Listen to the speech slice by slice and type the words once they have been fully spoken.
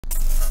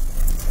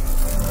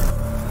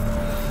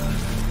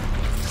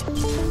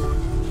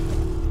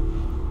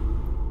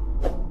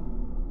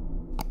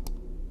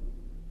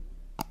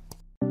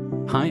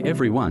Hi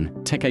everyone,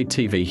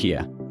 Tech8TV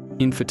here.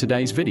 In for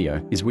today's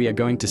video is we are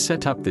going to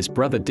set up this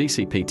Brother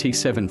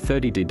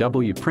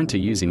DCP-T730DW printer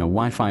using a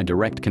Wi-Fi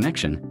direct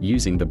connection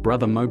using the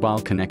Brother Mobile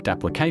Connect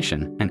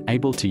application and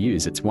able to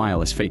use its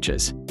wireless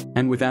features.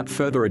 And without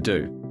further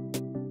ado,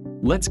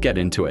 let's get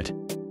into it.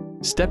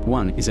 Step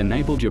 1 is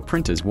enabled your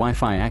printer's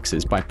Wi-Fi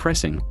access by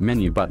pressing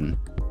Menu button.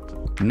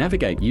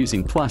 Navigate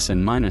using plus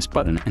and minus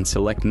button and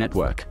select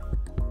Network.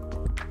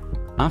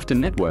 After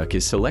Network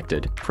is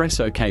selected, press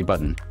OK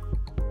button.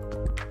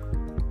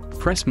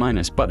 Press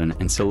minus button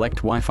and select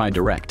Wi-Fi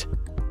Direct.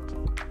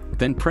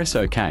 Then press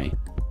OK.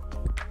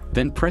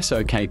 Then press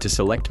OK to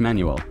select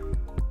Manual.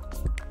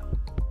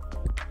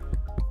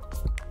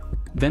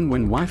 Then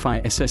when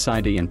Wi-Fi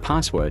SSID and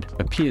password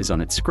appears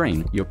on its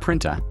screen, your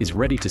printer is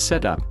ready to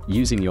set up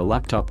using your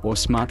laptop or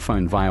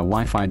smartphone via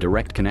Wi-Fi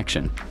direct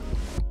connection.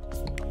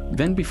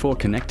 Then before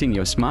connecting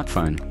your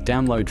smartphone,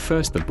 download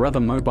first the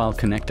Brother Mobile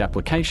Connect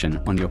application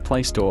on your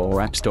Play Store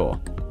or App Store.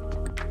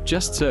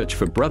 Just search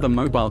for Brother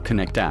Mobile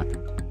Connect app.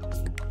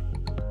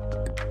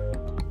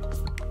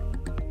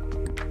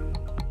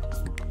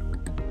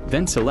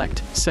 Then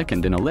select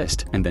Second in a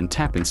list and then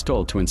tap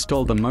Install to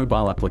install the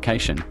mobile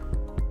application.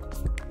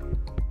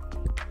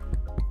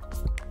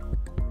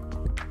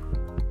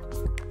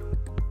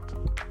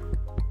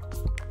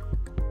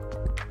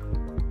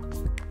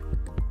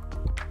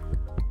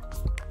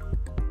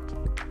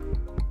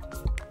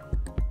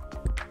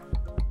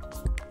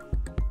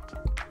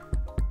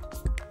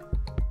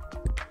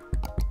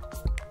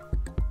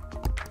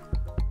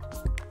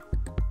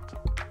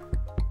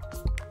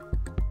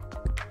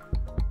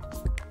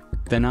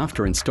 Then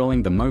after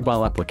installing the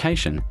mobile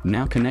application,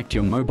 now connect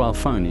your mobile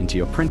phone into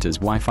your printer's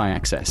Wi-Fi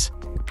access.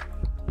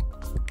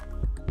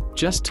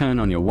 Just turn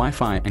on your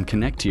Wi-Fi and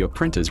connect to your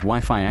printer's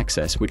Wi-Fi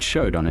access which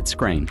showed on its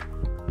screen.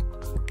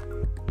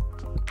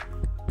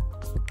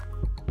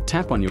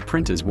 Tap on your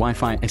printer's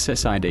Wi-Fi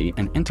SSID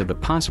and enter the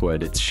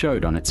password it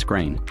showed on its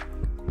screen.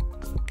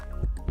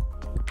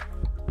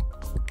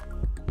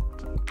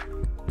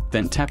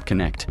 Then tap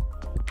Connect.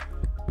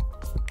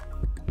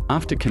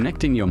 After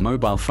connecting your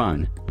mobile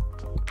phone,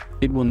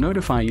 it will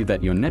notify you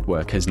that your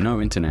network has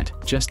no internet.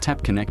 Just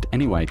tap Connect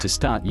anyway to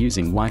start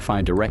using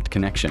Wi-Fi direct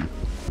connection.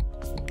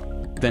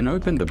 Then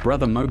open the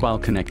Brother Mobile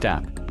Connect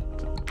app.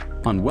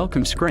 On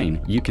welcome screen,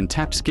 you can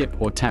tap Skip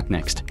or tap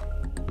Next.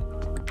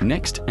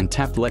 Next and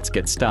tap Let's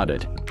get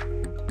started.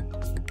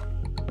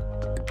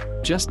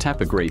 Just tap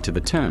Agree to the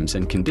terms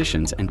and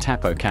conditions and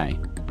tap OK.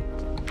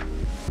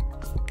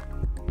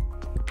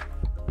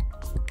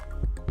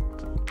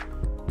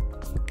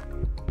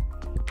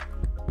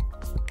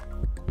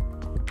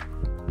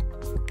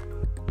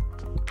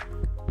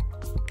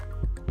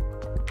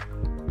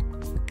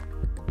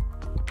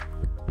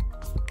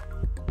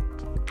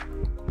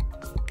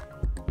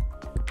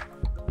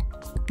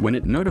 When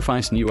it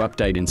notifies new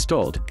update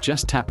installed,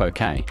 just tap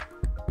OK.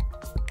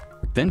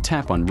 Then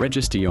tap on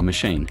Register your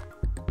machine.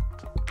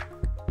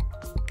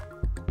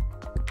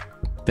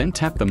 Then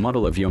tap the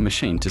model of your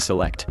machine to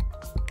select.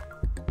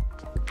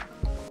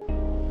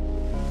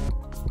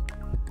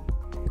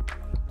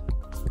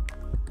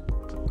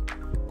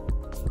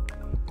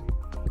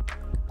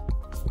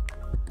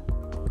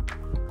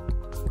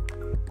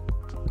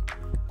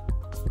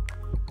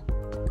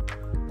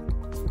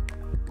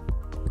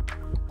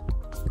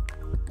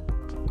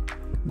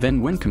 Then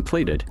when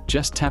completed,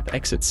 just tap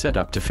Exit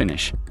Setup to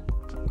finish.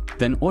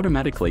 Then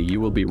automatically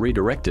you will be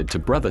redirected to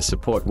Brother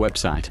Support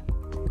website.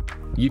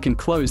 You can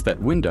close that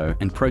window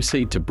and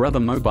proceed to Brother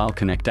Mobile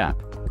Connect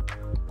app.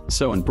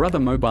 So on Brother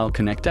Mobile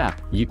Connect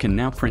app, you can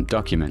now print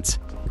documents,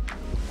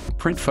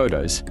 print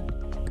photos,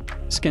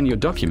 scan your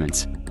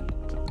documents,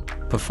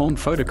 perform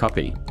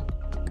photocopy,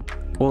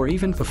 or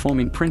even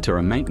performing printer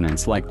or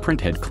maintenance like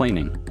printhead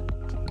cleaning.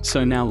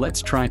 So now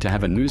let's try to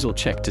have a nozzle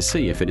check to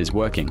see if it is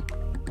working.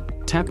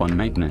 Tap on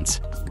Maintenance.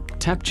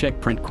 Tap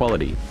Check Print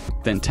Quality.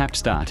 Then tap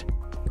Start.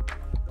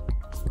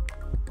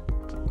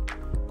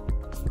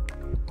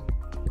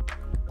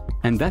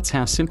 And that's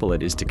how simple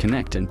it is to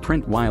connect and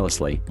print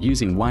wirelessly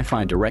using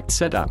Wi-Fi direct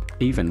setup,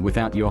 even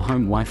without your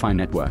home Wi-Fi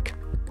network,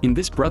 in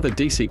this Brother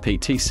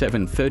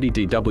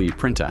DCP-T730DW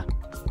printer.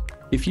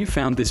 If you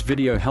found this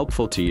video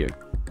helpful to you,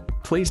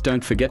 please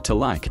don't forget to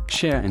like,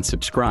 share and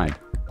subscribe.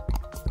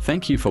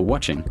 Thank you for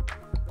watching.